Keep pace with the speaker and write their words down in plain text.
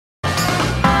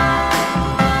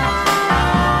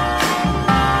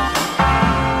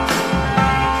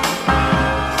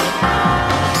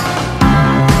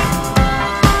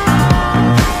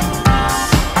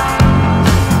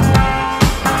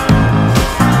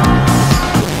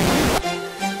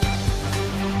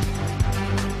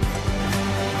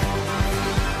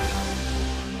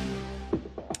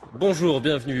Bonjour,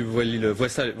 bienvenue.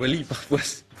 Voici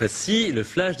le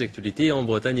flash d'actualité en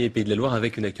Bretagne et Pays de la Loire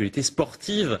avec une actualité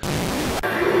sportive.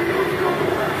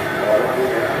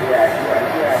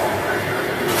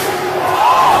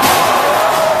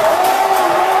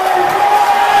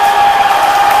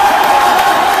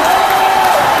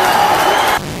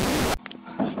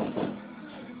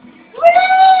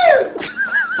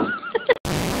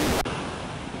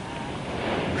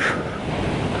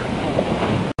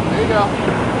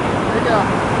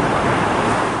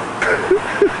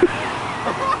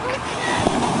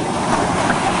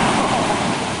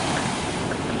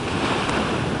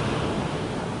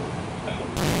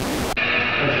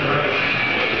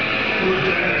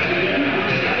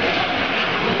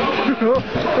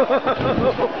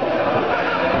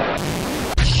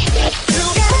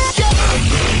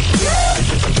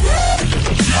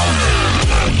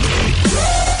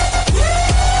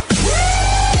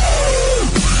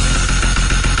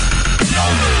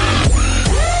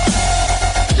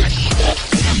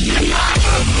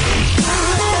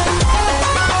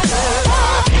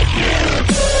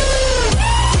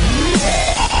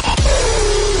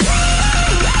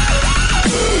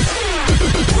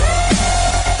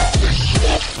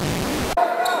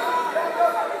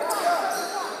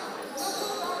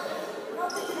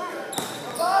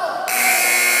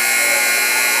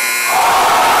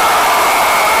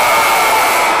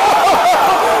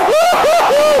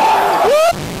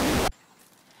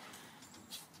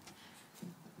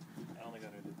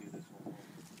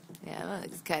 Yeah, well,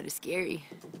 it's kind of scary.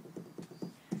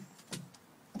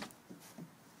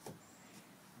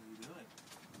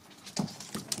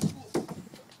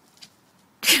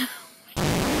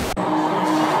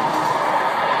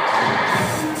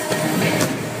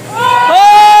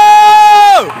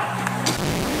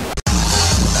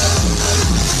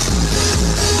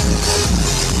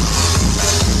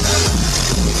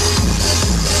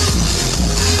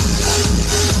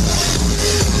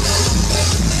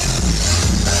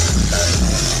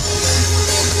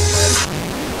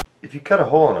 If you cut a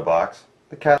hole in a box,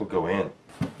 the cat will go in.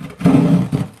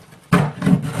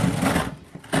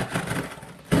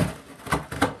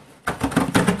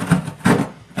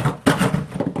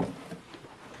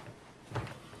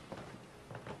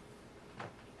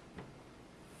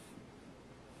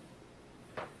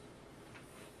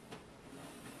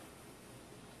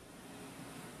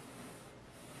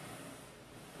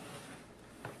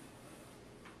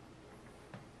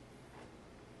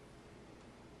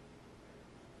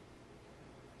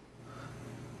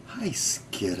 Hi,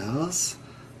 Skittles.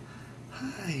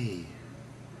 Hi.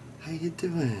 How you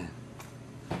doing?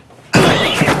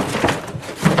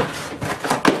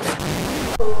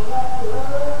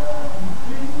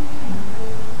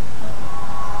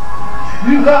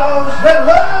 You lost that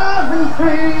love and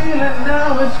feeling,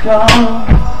 now it's gone.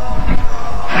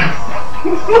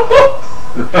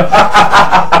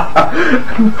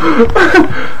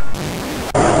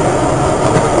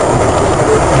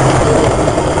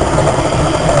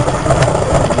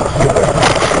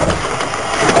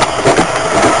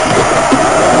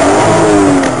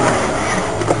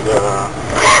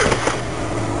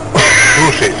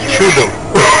 Слушай,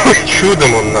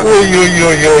 чудом он нас.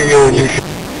 Ой-ой-ой-ой-ой.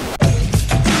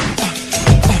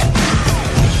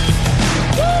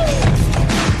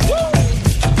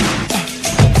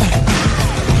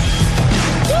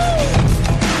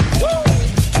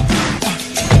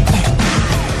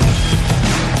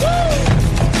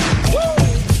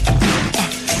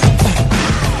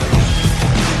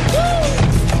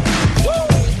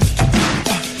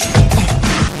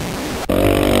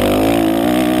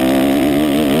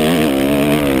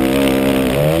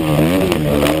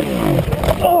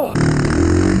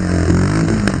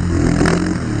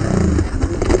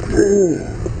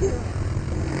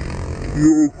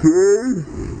 You okay?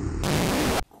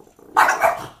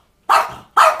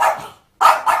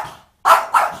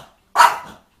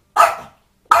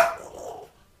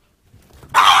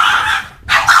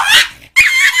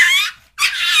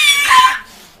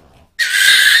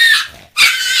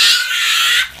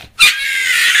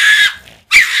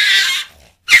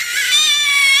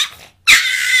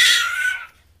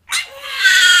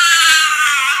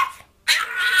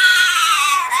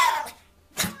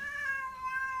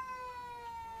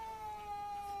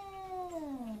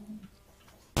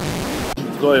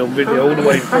 Guy on video all the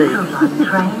way through.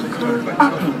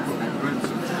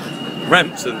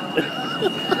 Rampson.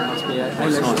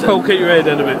 Cole, keep your head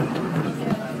in a bit.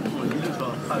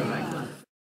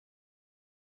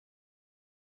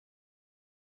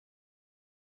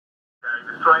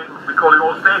 This train will be calling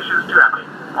all stations to happy.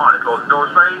 On the closing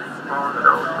doors, please. On the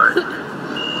doors, please.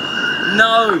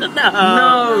 No! No!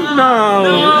 No! No!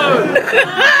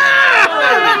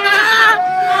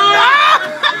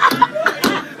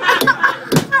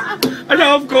 I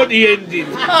know I've got the ending.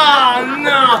 Oh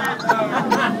no!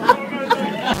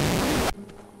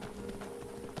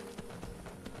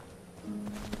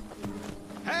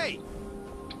 Hey!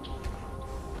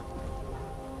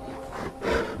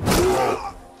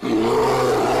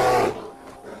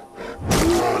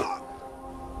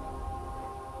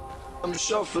 I'm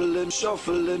shuffling.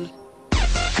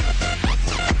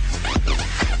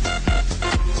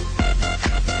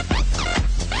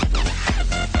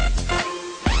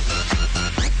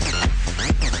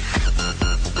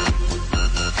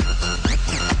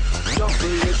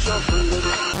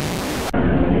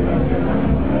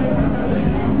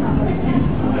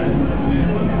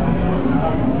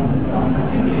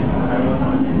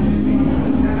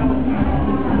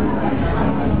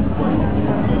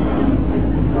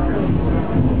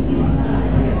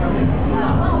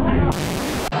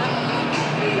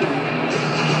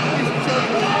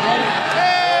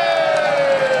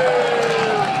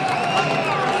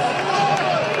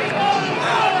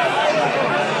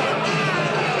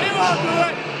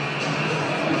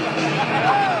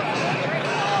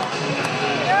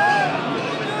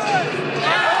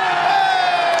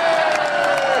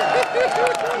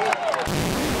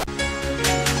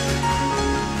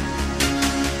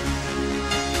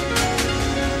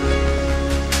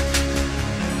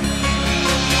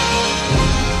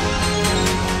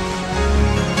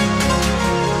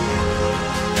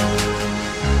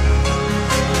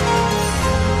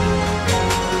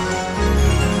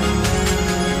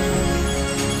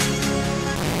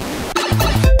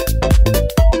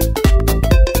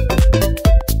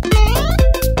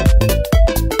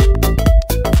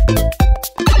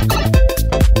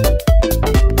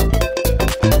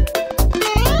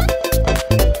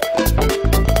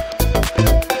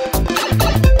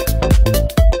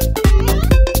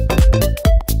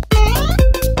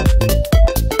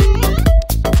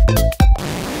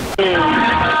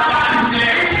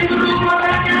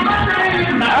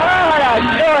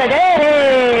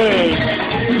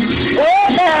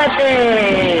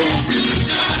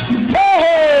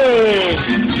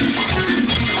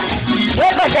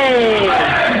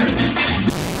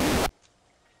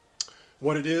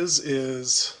 What it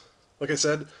is, like I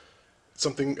said,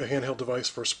 something, a handheld device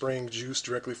for spraying juice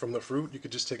directly from the fruit. You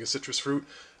could just take a citrus fruit.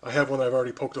 I have one I've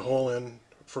already poked a hole in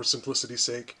for simplicity's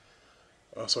sake,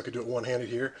 so I could do it one-handed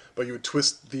here. But you would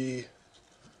twist the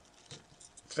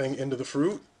thing into the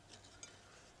fruit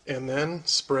and then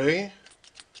spray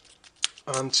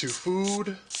onto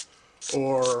food,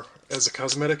 or as a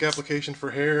cosmetic application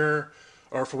for hair,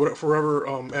 or for whatever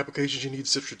applications you need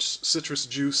citrus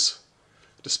juice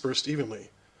dispersed evenly.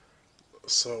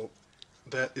 So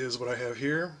that is what I have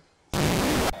here. Hope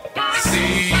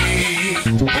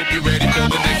you're ready for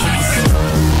the next episode.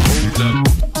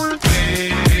 Hold up. Hey,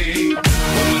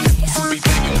 we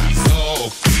thinking we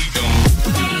soft, we don't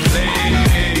play.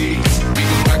 We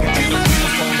gon' rock it till the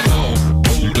wheels fall off.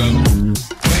 Hold up.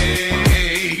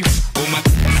 Hey, oh my,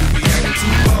 we acting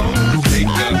too bold. Take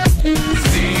a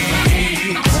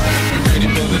seat. Ready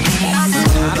for the next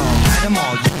episode.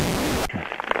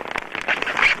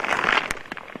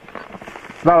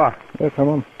 Nada, come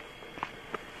on.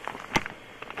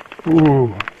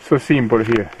 So simple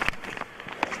here.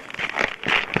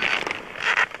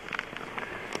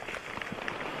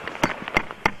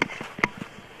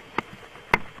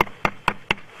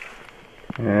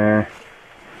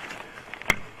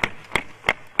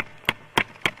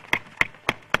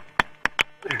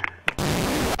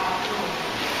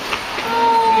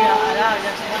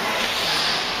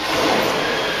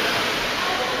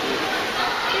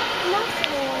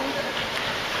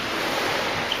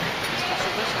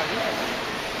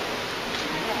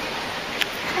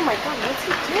 Oh my god, what's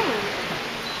he doing?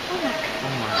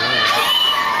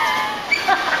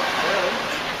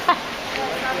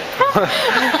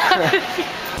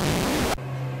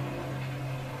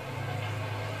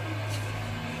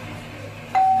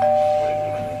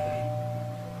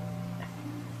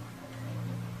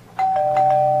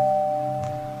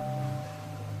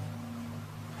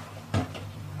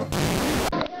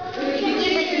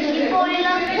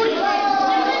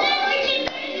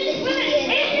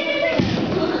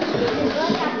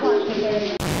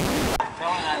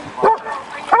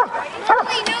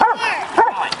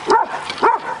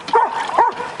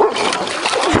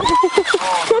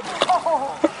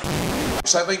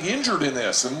 I think injured in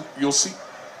this, and you'll see.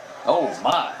 Oh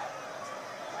my!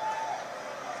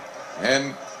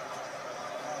 And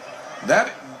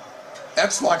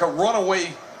that's like a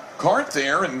runaway cart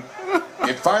there, and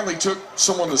It finally took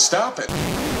someone to stop it.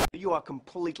 You are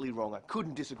completely wrong. I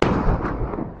couldn't disagree.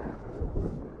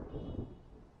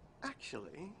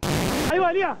 Actually...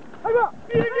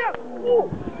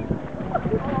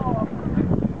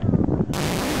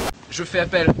 Je fais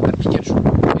appel à Pikachu.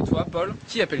 Et toi, Paul,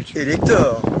 qui appelles-tu?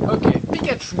 Elector. Ok,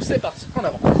 Pikachu, c'est parti, en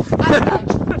avant. Attaque,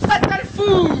 fatal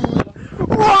foudre.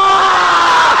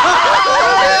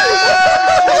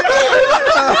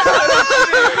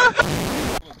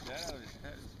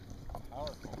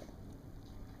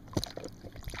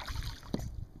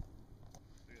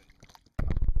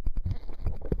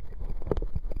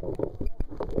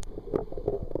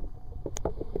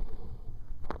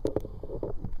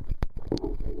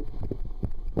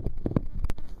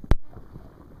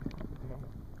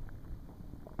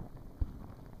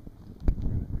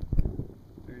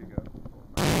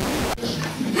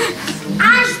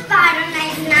 Aż paru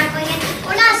najznago je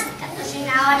ulaska, to się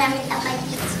na hora mi ta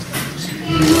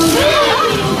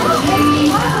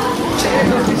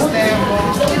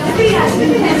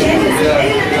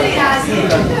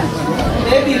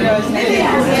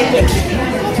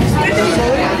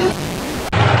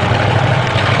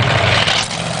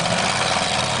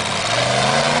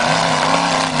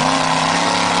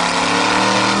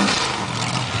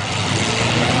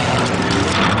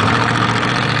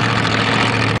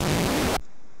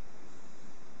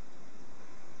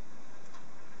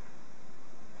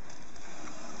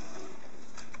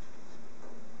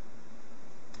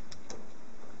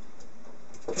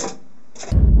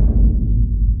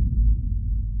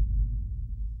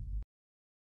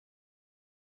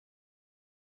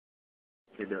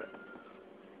You do it.